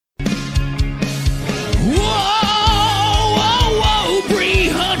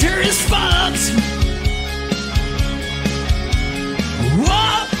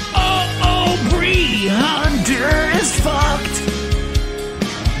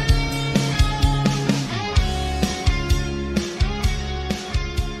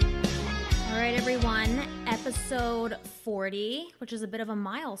40, which is a bit of a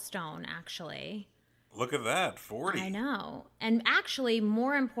milestone, actually. Look at that, 40. I know. And actually,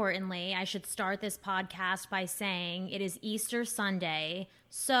 more importantly, I should start this podcast by saying it is Easter Sunday,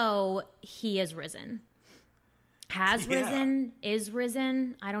 so he is risen. Has risen, is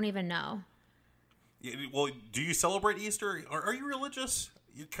risen, I don't even know. Yeah, well, do you celebrate Easter? Are you religious?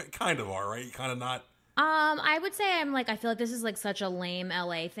 You kind of are, right? You kind of not? I would say I feel like this is like such a lame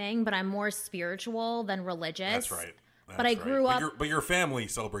LA thing, but I'm more spiritual than religious. That's right. But I grew up... But your family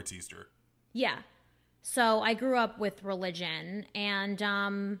celebrates Easter. Yeah. So I grew up with religion, and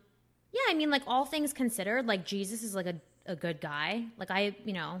yeah, I mean, like, all things considered, like, Jesus is like a good guy. Like,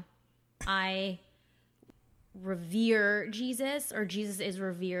 I revere Jesus, or Jesus is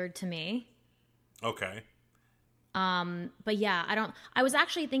revered to me. Okay. But yeah, I was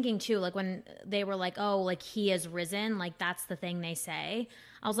actually thinking too, like, when they were like, oh, like, he is risen, like, that's the thing they say.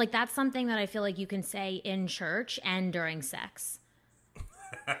 I was like, that's something that I feel like you can say in church and during sex.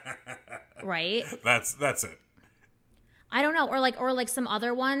 Right? That's it. I don't know, or like some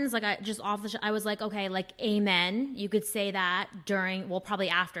other ones, like, I was like, okay, like, amen. You could say that during, well, probably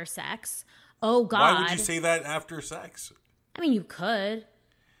after sex. Oh God. Why would you say that after sex? I mean, you could.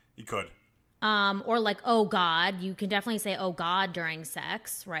 You could. Or like, oh God. You can definitely say, oh God, during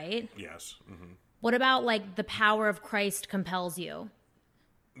sex, right? Yes. Mm-hmm. What about like the power of Christ compels you?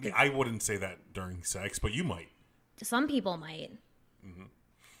 I wouldn't say that during sex, but you might. Some people might. Mm-hmm.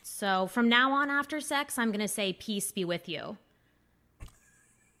 So from now on after sex, I'm going to say peace be with you.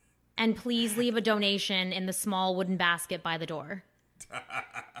 And please leave a donation in the small wooden basket by the door.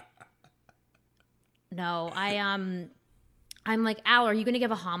 No, I'm like, Al, are you going to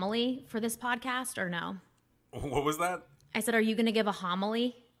give a homily for this podcast or no? What was that? I said, are you going to give a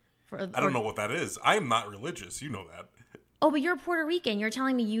homily? I don't know what that is. I am not religious. You know that. Oh, but you're Puerto Rican. You're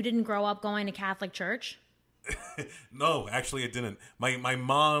telling me you didn't grow up going to Catholic church? No, actually, I didn't. My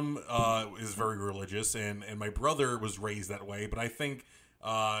mom is very religious, and my brother was raised that way. But I think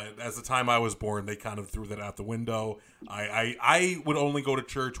as the time I was born, they kind of threw that out the window. I would only go to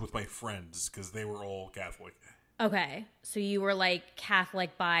church with my friends because they were all Catholic. Okay, so you were like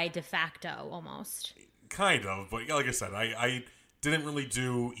Catholic by de facto, almost. Kind of, but like I said, I didn't really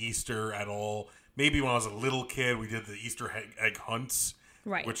do Easter at all. Maybe when I was a little kid, we did the Easter egg hunts.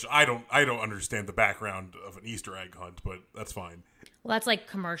 Right. Which I don't understand the background of an Easter egg hunt, but that's fine. Well, that's like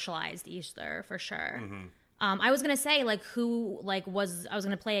commercialized Easter for sure. Mm-hmm. I was gonna say like I was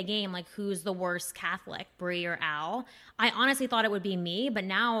gonna play a game like who's the worst Catholic, Brie or Al. I honestly thought it would be me, but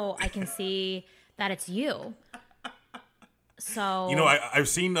now I can see that it's you. So I've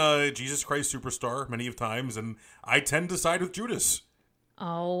seen Jesus Christ Superstar many of times, and I tend to side with Judas.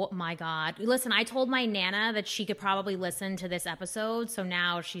 Oh my God. Listen, I told my Nana that she could probably listen to this episode, so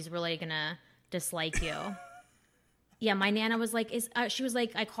now she's really gonna dislike you. Yeah, my Nana was like, she was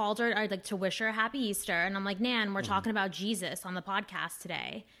like, I called her, I'd like to wish her a happy Easter, and I'm like, Nan, we're talking about Jesus on the podcast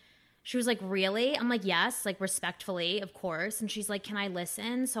today. She was like, really? I'm like, yes, like respectfully, of course. And she's like, can I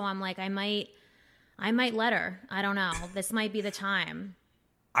listen? So I'm like, I might let her. I don't know. This might be the time.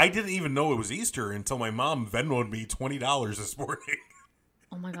 I didn't even know it was Easter until my mom Venmoed me $20 this morning.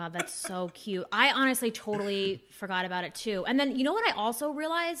 Oh my God, that's so cute. I honestly totally forgot about it too. And then, you know what I also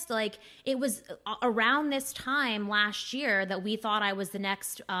realized? Like, it was around this time last year that we thought I was the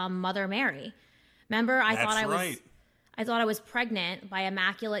next Mother Mary. Remember? I thought I was pregnant by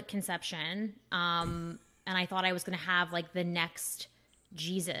Immaculate Conception. And I thought I was going to have like the next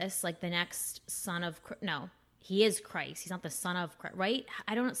Jesus, like the next son of... No, he is Christ. He's not the son of Christ, right?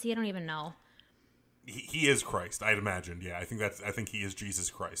 I don't even know. He is Christ, I'd imagine. Yeah, I think he is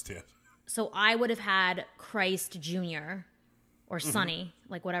Jesus Christ. Yeah. So I would have had Christ Jr. or Sonny,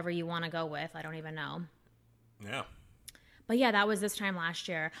 like whatever you want to go with. I don't even know. Yeah. But yeah, that was this time last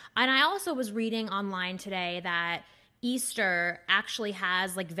year. And I also was reading online today that Easter actually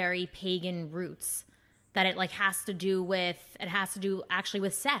has like very pagan roots. That it like has to do actually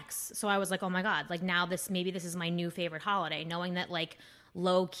with sex. So I was like, oh my God, like now maybe this is my new favorite holiday, knowing that like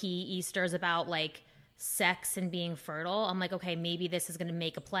low key Easter is about like sex and being fertile. I'm like, okay, maybe this is going to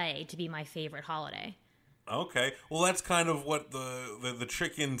make a play to be my favorite holiday. Okay. Well, that's kind of what the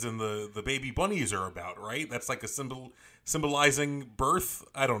chickens and the baby bunnies are about, right? That's like a symbolizing birth.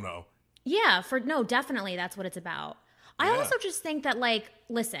 I don't know. Yeah, definitely that's what it's about. I also just think that, like,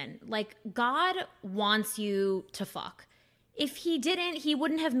 listen, like, God wants you to fuck. If he didn't, he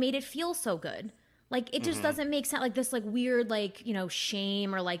wouldn't have made it feel so good. Like, it just doesn't make sense. Like, this, like, weird, like, you know,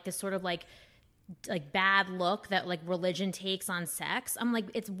 shame or, like, this sort of, like bad look that, like, religion takes on sex. I'm like,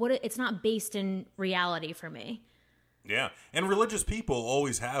 it's not based in reality for me. Yeah. And religious people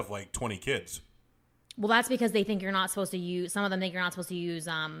always have, like, 20 kids. Well, that's because they think you're not supposed to use, some of them think you're not supposed to use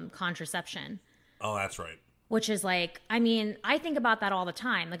contraception. Oh, that's right. Which is like, I mean, I think about that all the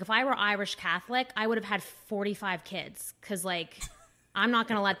time. Like, if I were Irish Catholic, I would have had 45 kids. Because, like, I'm not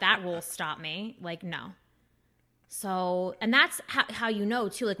going to let that rule stop me. Like, no. So, and that's how you know,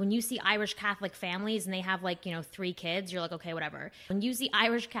 too. Like, when you see Irish Catholic families and they have, like, 3 kids, you're like, okay, whatever. When you see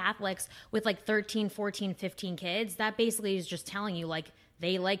Irish Catholics with, like, 13, 14, 15 kids, that basically is just telling you, like,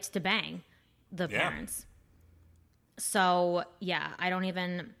 they liked to bang the parents. So, yeah, I don't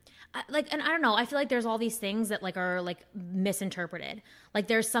even... and I don't know, I feel like there's all these things that like are like misinterpreted. Like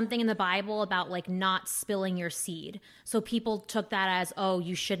there's something in the Bible about like not spilling your seed. So people took that as, oh,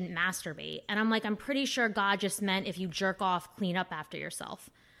 you shouldn't masturbate. And I'm like, I'm pretty sure God just meant if you jerk off, clean up after yourself.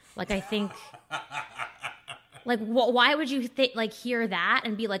 Like I think like why would you like hear that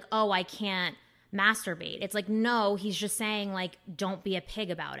and be like, oh, I can't masturbate? It's like, no, he's just saying like, don't be a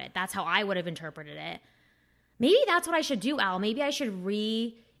pig about it. That's how I would have interpreted it. Maybe that's what I should do, Al. Maybe I should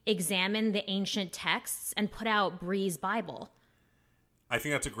examine the ancient texts and put out Bree's Bible. I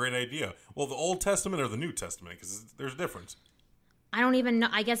think that's a great idea. Well, the Old Testament or the New Testament? Because there's a difference. I don't even know.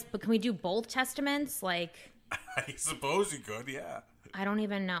 I guess, but can we do both testaments? Like, I suppose you could, yeah. I don't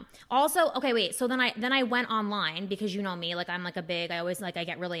even know. Also, okay, wait. So then I went online because you know me, like I'm like I always like I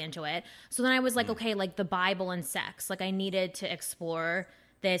get really into it. So then I was like, okay, like the Bible and sex. Like I needed to explore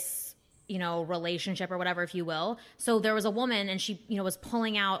this relationship or whatever, if you will. So there was a woman and she, was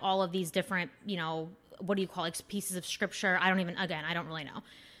pulling out all of these different, what do you call it, pieces of scripture. I don't really know.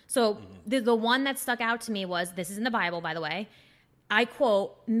 So the one that stuck out to me was, this is in the Bible, by the way. I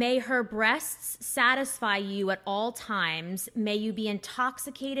quote, "May her breasts satisfy you at all times. May you be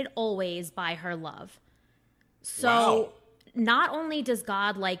intoxicated always by her love." So wow. Not only does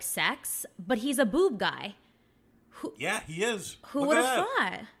God like sex, but he's a boob guy. Yeah, he is. Who would have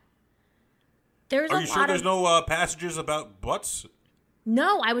thought? Are you sure there's no passages about butts?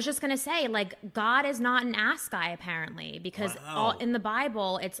 No, I was just going to say, like, God is not an ass guy, apparently, because all in the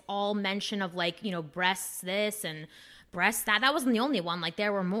Bible, it's all mention of, like, breasts this and breasts that. That wasn't the only one. Like,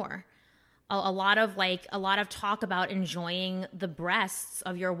 there were more. A lot of talk about enjoying the breasts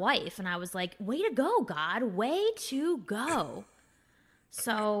of your wife. And I was like, way to go, God. Way to go.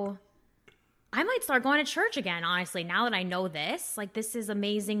 So I might start going to church again, honestly, now that I know this. Like, this is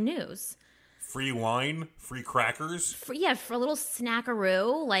amazing news. Free wine, free crackers. For a little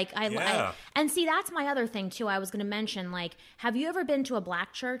snackaroo. Like, and see, that's my other thing, too. I was going to mention, like, have you ever been to a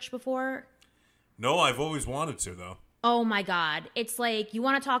black church before? No, I've always wanted to, though. Oh, my God. It's like, you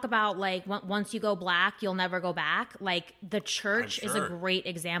want to talk about, like, once you go black, you'll never go back. Like, the church is a great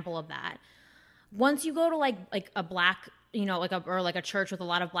example of that. Once you go to, like a black, like a church with a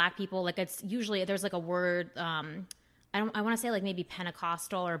lot of black people, like, it's usually, there's, like, a word, I want to say, like, maybe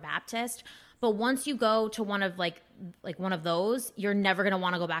Pentecostal or Baptist. But once you go to one of like one of those, you're never going to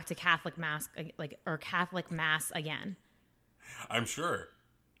want to go back to Catholic Mass, or Catholic Mass again. I'm sure.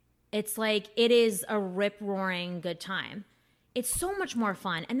 It's like, it is a rip-roaring good time. It's so much more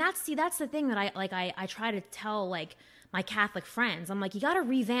fun. And that's the thing that I try to tell, like, my Catholic friends. I'm like, you got to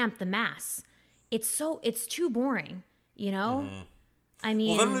revamp the Mass. It's too boring, Mm-hmm. I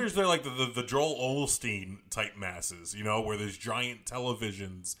mean, well, then there's the Joel Osteen type masses, where there's giant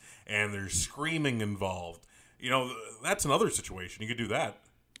televisions and there's screaming involved. That's another situation. You could do that.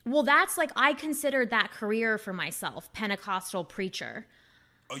 Well, that's like, I considered that career for myself, Pentecostal preacher.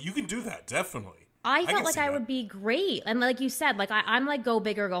 Oh, you can do that, definitely. I felt like I would be great. And like you said, like I'm like go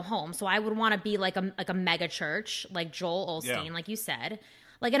big or go home. So I would want to be like a mega church, like Joel Osteen, like you said.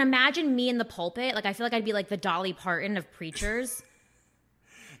 Like, and imagine me in the pulpit. Like, I feel like I'd be like the Dolly Parton of preachers.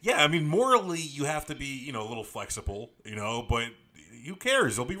 Yeah, I mean, morally, you have to be, a little flexible, but who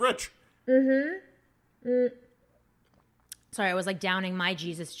cares? You'll be rich. Mm-hmm. Sorry, I was, like, downing my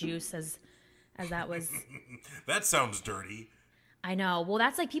Jesus juice as that was... That sounds dirty. I know. Well,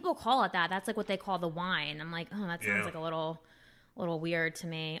 that's, like, people call it that. That's, like, what they call the wine. I'm like, oh, that sounds like a little weird to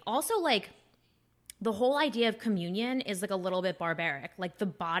me. Also, like, the whole idea of communion is, like, a little bit barbaric. Like, the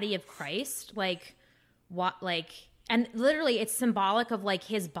body of Christ, like, what, like... And literally, it's symbolic of, like,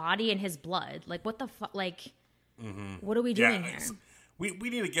 his body and his blood. Like, what the fuck? Like, What are we doing here? We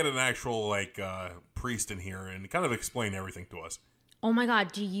need to get an actual, like, priest in here and kind of explain everything to us. Oh, my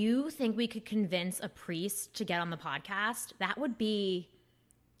God. Do you think we could convince a priest to get on the podcast? That would be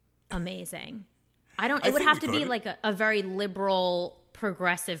amazing. It would have to be, like, a very liberal,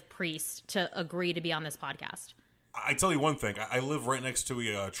 progressive priest to agree to be on this podcast. I tell you one thing. I live right next to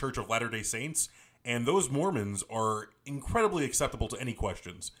a Church of Latter-day Saints. And those Mormons are incredibly acceptable to any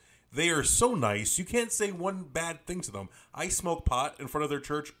questions. They are so nice, you can't say one bad thing to them. I smoke pot in front of their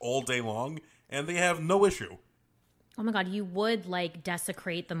church all day long, and they have no issue. Oh my God, you would like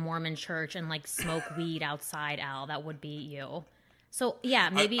desecrate the Mormon church and like smoke weed outside, Al. That would be you. So yeah,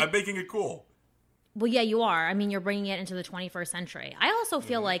 maybe I'm making it cool. Well, yeah, you are. I mean, you're bringing it into the 21st century. I also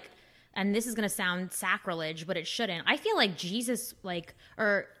feel like, and this is going to sound sacrilege, but it shouldn't. I feel like Jesus,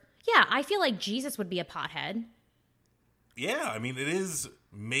 I feel like Jesus would be a pothead. Yeah, I mean, it is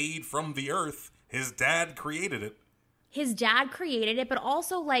made from the earth. His dad created it. His dad created it, but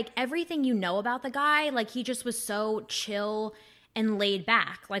also like everything you know about the guy, like he just was so chill and laid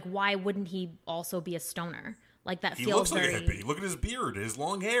back. Like, why wouldn't he also be a stoner? Like that He feels looks like very... a hippie. Look at his beard, his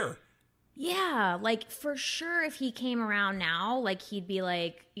long hair. Yeah, like for sure if he came around now, like he'd be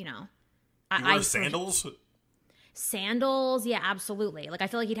like, He wears sandals? Sandals, yeah, absolutely. Like I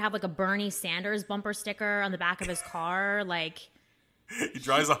feel like he'd have like a Bernie Sanders bumper sticker on the back of his car, like He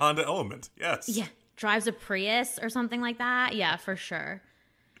drives a Honda Element, yes. yeah, drives a Prius or something like that. Yeah, for sure.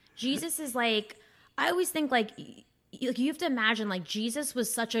 Jesus is like, I always think like you have to imagine like Jesus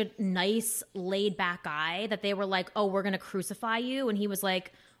was such a nice laid back guy that they were like, oh, we're going to crucify you. And he was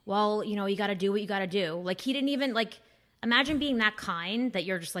like, well, you got to do what you got to do. Like he didn't even like, imagine being that kind that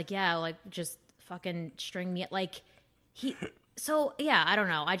you're just like, yeah, like just fucking string me. Like so yeah, I don't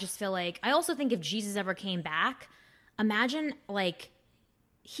know. I just feel like, I also think if Jesus ever came back, imagine like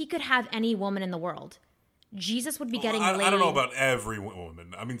he could have any woman in the world. Jesus would be getting laid. I don't know about every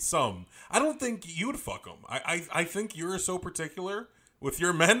woman. I mean, some. I don't think you'd fuck them. I think you're so particular with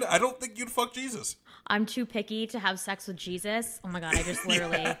your men. I don't think you'd fuck Jesus. I'm too picky to have sex with Jesus. Oh my God, I just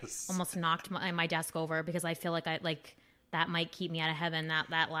literally almost knocked my desk over because I feel like that might keep me out of heaven,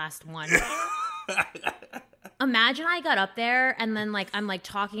 that last one. Imagine I got up there and then like I'm like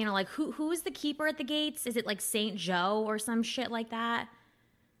talking and like who is the keeper at the gates? Is it like Saint Joe or some shit like that?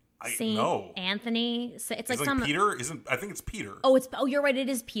 Saint Anthony. So it's like some Peter. I think it's Peter. Oh, you're right. It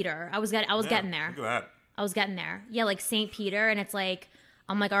is Peter. I was getting there. Look at that. I was getting there. Yeah, like Saint Peter, and it's like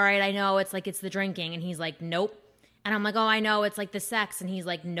I'm like, all right, I know it's the drinking, and he's like, nope. And I'm like, oh, I know it's like the sex, and he's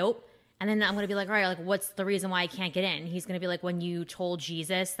like, nope. And then I'm gonna be like, all right, like what's the reason why I can't get in? He's gonna be like, when you told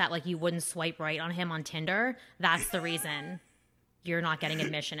Jesus that like you wouldn't swipe right on him on Tinder, that's the reason you're not getting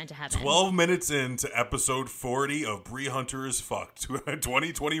admission into heaven. 12 minutes into episode 40 of Bree Hunter's Fucked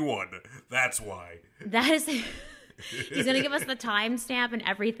 2021. That's why. That is... He's going to give us the timestamp and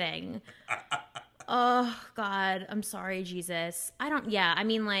everything. Oh, God. I'm sorry, Jesus. I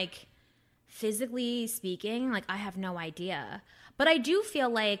mean, like, physically speaking, like, I have no idea. But I do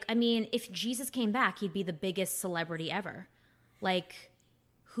feel like, I mean, if Jesus came back, he'd be the biggest celebrity ever. Like...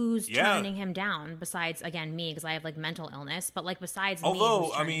 Who's turning him down besides, again, me, because I have like mental illness, but like besides me,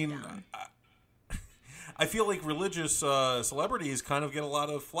 who's turning him down? I feel like religious celebrities kind of get a lot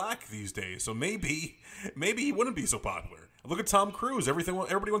of flack these days, so maybe he wouldn't be so popular. Look at Tom Cruise.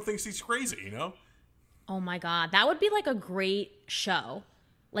 Everybody thinks he's crazy, Oh my God, that would be like a great show.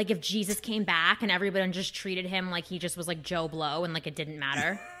 Like if Jesus came back and everybody just treated him like he just was like Joe Blow and like it didn't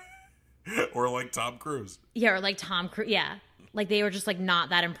matter. Or like Tom Cruise. Yeah, or like Tom Cruise, yeah. Like they were just like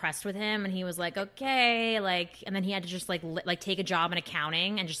not that impressed with him, and he was like, okay, like, and then he had to just like take a job in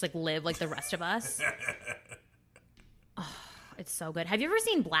accounting and just like live like the rest of us. Oh, it's so good. Have you ever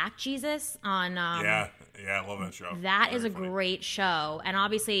seen Black Jesus on? Yeah, I love that show. That is a great show, and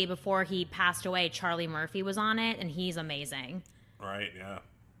obviously before he passed away, Charlie Murphy was on it, and he's amazing. Right. Yeah.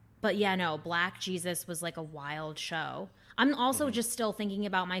 But yeah, no, Black Jesus was like a wild show. I'm also just still thinking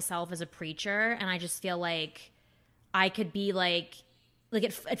about myself as a preacher, and I just feel like I could be like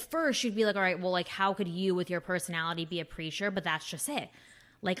at first you'd be like, all right, well, like how could you with your personality be a preacher? But that's just it.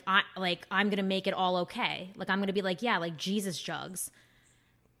 I'm gonna make it all okay. Like I'm gonna be like, yeah, like Jesus jugs.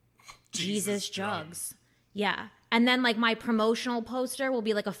 Jesus jugs. Yeah. And then like my promotional poster will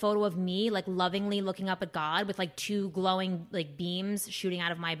be like a photo of me like lovingly looking up at God with like two glowing like beams shooting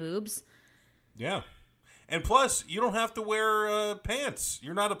out of my boobs. Yeah. And plus, you don't have to wear pants.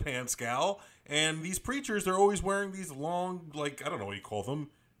 You're not a pants gal. And these preachers, they're always wearing these long, like, I don't know what you call them,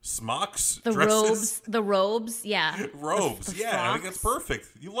 smocks? Dresses? The robes, yeah. Robes, the yeah. I think that's perfect.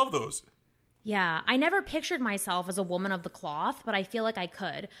 You love those. Yeah. I never pictured myself as a woman of the cloth, but I feel like I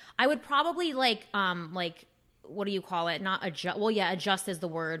could. I would probably, like, what do you call it? Not adjust. Well, yeah, adjust is the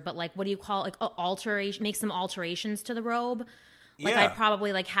word, but, like, what do you call it? Like, alteration, make some alterations to the robe. Like, I'd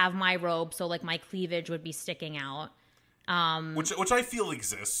probably, like, have my robe so, like, my cleavage would be sticking out. Which I feel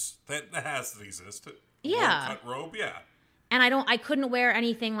exists. That has to exist. Yeah. Cut robe, yeah. And I couldn't wear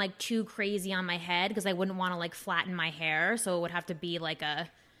anything like too crazy on my head because I wouldn't want to like flatten my hair. So it would have to be like there'd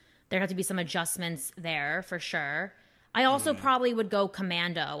have to be some adjustments there for sure. I also probably would go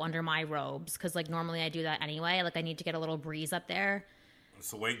commando under my robes because like normally I do that anyway. Like I need to get a little breeze up there. It's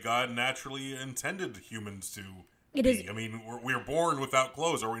the way God naturally intended humans to It be. is I mean, we're born without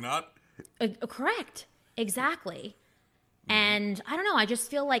clothes, are we not? correct. Exactly. And I don't know, I just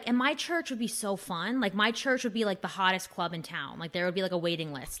feel like, and my church would be so fun. Like, my church would be like the hottest club in town. Like, there would be like a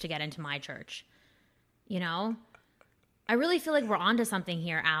waiting list to get into my church. You know? I really feel like we're onto something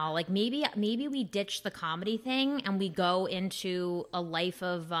here, Al. Like, maybe we ditch the comedy thing and we go into a life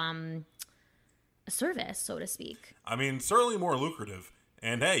of a service, so to speak. I mean, certainly more lucrative.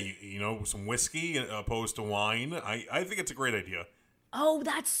 And hey, some whiskey opposed to wine. I think it's a great idea. Oh,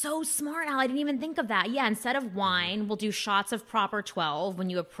 that's so smart, Al. I didn't even think of that. Yeah, instead of wine, we'll do shots of proper 12 when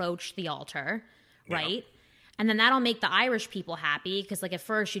you approach the altar, right? Yeah. And then that'll make the Irish people happy because, like, at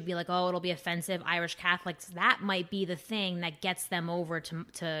first you'd be like, oh, it'll be offensive, Irish Catholics. That might be the thing that gets them over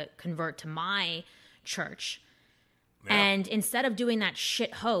to convert to my church. Yeah. And instead of doing that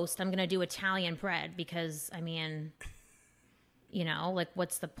shit host, I'm going to do Italian bread because, I mean, like,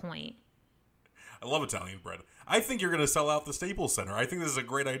 what's the point? I love Italian bread. I think you're going to sell out the Staples Center. I think this is a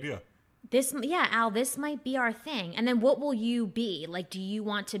great idea. Al, this might be our thing. And then what will you be? Like, do you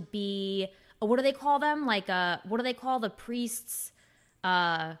want to be, what do they call them? Like, what do they call the priests?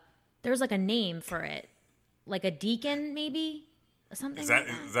 There's like a name for it. Like a deacon, maybe? Something is that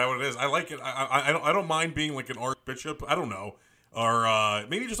what it is? I like it. I don't mind being like an archbishop. I don't know. Or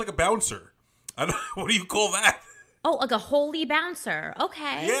maybe just like a bouncer. What do you call that? Oh, like a holy bouncer.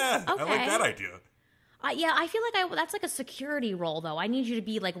 Okay. Yeah, okay. I like that idea. Yeah, I feel like that's like a security role, though. I need you to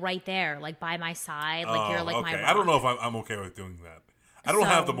be like right there, like by my side, like you're like okay. my rock. I don't know if I'm okay with doing that. I don't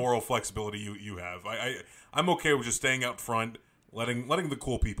have the moral flexibility you have. I'm okay with just staying out front, letting the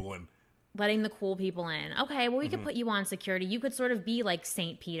cool people in. Letting the cool people in. Okay, well, we could put you on security. You could sort of be like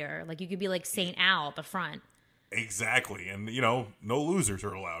Saint Peter, like you could be like Saint Al at the front. Exactly, and no losers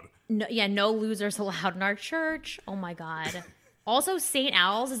are allowed. No losers allowed in our church. Oh my God. Also, St.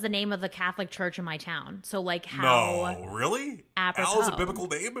 Al's is the name of the Catholic church in my town. So, like, how... No, really? Apropos. Al is a biblical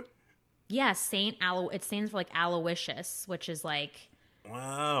name? Yes, Saint Alo. It stands for, like, Aloysius, which is, like...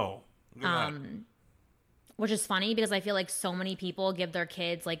 Wow. Which is funny because I feel like so many people give their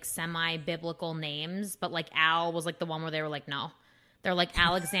kids, like, semi-biblical names. But, like, Al was, like, the one where they were like, no. They're, like,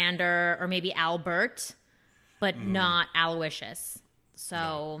 Alexander or maybe Albert, but not Aloysius.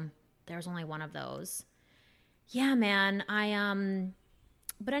 So, there's only one of those. Yeah, man.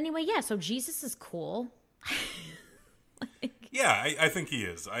 But anyway, yeah. So Jesus is cool. Yeah, I think he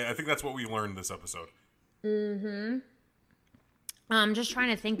is. I think that's what we learned this episode. Mm-hmm. I'm just trying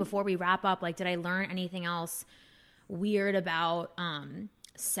to think before we wrap up. Like, did I learn anything else weird about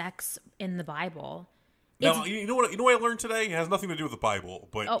sex in the Bible? Now, you know what I learned today? It has nothing to do with the Bible,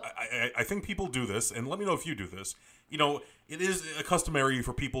 but I think people do this, and let me know if you do this. It is customary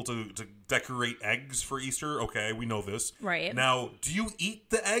for people to decorate eggs for Easter. Okay, we know this. Right. Now, do you eat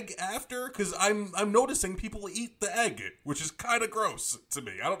the egg after? Because I'm noticing people eat the egg, which is kind of gross to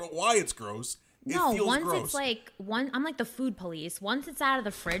me. I don't know why it's gross. No, it feels once gross. It's like I'm like the food police. Once it's out of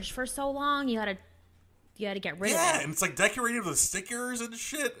the fridge for so long, you gotta get rid of it. Yeah, and it's like decorated with stickers and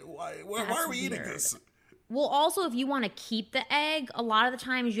shit. Why are we eating this? Well, also, if you want to keep the egg, a lot of the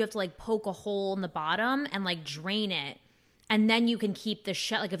times you have to, like, poke a hole in the bottom and, like, drain it. And then you can keep the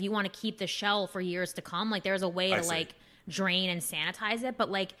shell. Like, if you want to keep the shell for years to come, like, there's a way to, like, drain and sanitize it. But,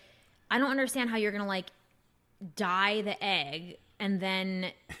 like, I don't understand how you're going to, like, dye the egg and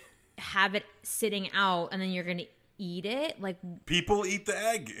then have it sitting out and then you're going to eat it. Like, people eat the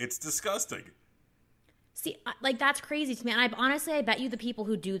egg. It's disgusting. See, like, that's crazy to me. And I bet you the people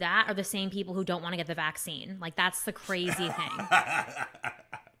who do that are the same people who don't want to get the vaccine. Like, that's the crazy thing.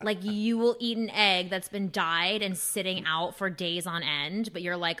 Like, you will eat an egg that's been dyed and sitting out for days on end, but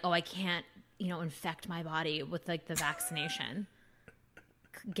you're like, oh, I can't, infect my body with, like, the vaccination.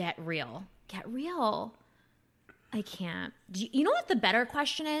 Get real. Get real. I can't. You know what the better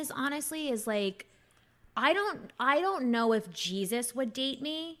question is, honestly, is, like, I don't know if Jesus would date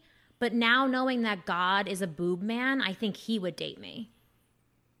me. But now knowing that God is a boob man, I think he would date me.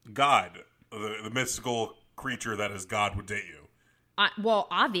 God, the mystical creature that is God, would date you. Well,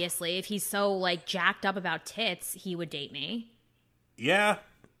 obviously, if he's so, like, jacked up about tits, he would date me. Yeah,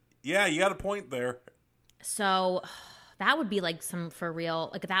 you got a point there. So that would be, like, for real.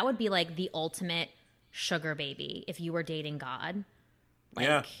 Like, that would be, like, the ultimate sugar baby if you were dating God. Like,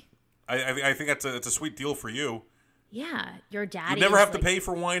 yeah, I think it's a sweet deal for you. Yeah, your daddy. You never have to pay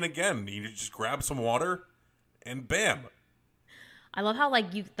for wine again. You just grab some water, and bam. I love how,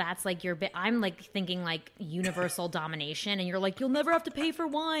 like, that's, like, your bit. I'm, like, thinking, like, universal domination, and you're like, you'll never have to pay for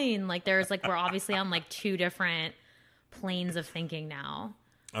wine. Like, we're obviously on, like, two different planes of thinking now.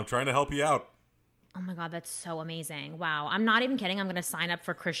 I'm trying to help you out. Oh my God, that's so amazing. Wow. I'm not even kidding. I'm going to sign up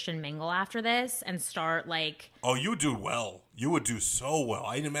for Christian Mingle after this and start like... Oh, you would do well. You would do so well.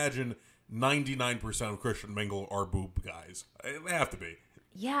 I'd imagine 99% of Christian Mingle are boob guys. They have to be.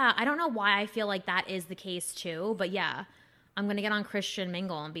 Yeah, I don't know why I feel like that is the case too, but yeah, I'm going to get on Christian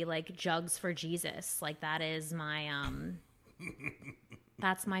Mingle and be like jugs for Jesus. Like that is my,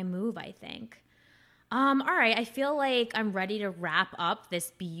 that's my move, I think. All right, I feel like I'm ready to wrap up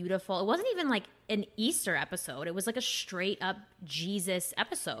this beautiful, it wasn't even like an Easter episode. It was like a straight up Jesus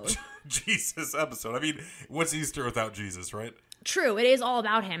episode. Jesus episode. I mean, what's Easter without Jesus, right? True, it is all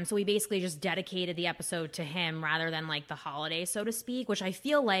about him. So we basically just dedicated the episode to him rather than like the holiday, so to speak, which I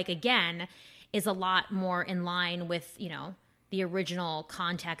feel like, again, is a lot more in line with, you know, the original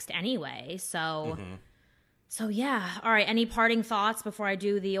context anyway. So, so yeah. All right, any parting thoughts before I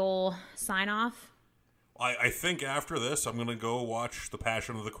do the old sign off? I think after this, I'm going to go watch The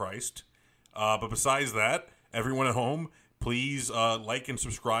Passion of the Christ. But besides that, everyone at home, please like and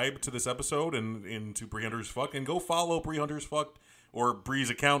subscribe to this episode and to Bree Hunters Fuck, and go follow Bree Hunters Fuck or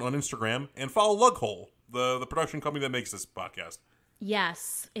Bree's account on Instagram, and follow Lughole, the production company that makes this podcast.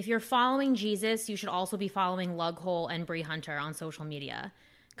 Yes, if you're following Jesus, you should also be following Lughole and Bree Hunter on social media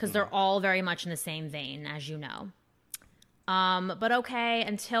because they're all very much in the same vein, as you know. But okay,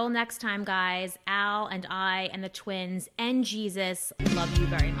 until next time, guys, Al and I and the twins and Jesus love you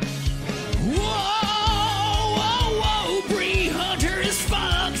very much. Whoa, whoa, whoa, Bree Hunter is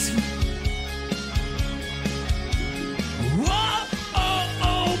fucked. Whoa, oh,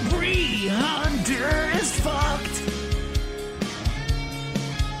 oh, Bree Hunter is fucked.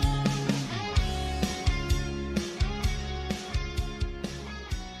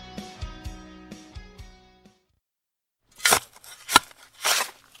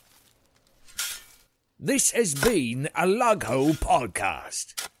 This has been a Lughole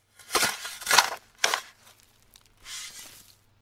podcast.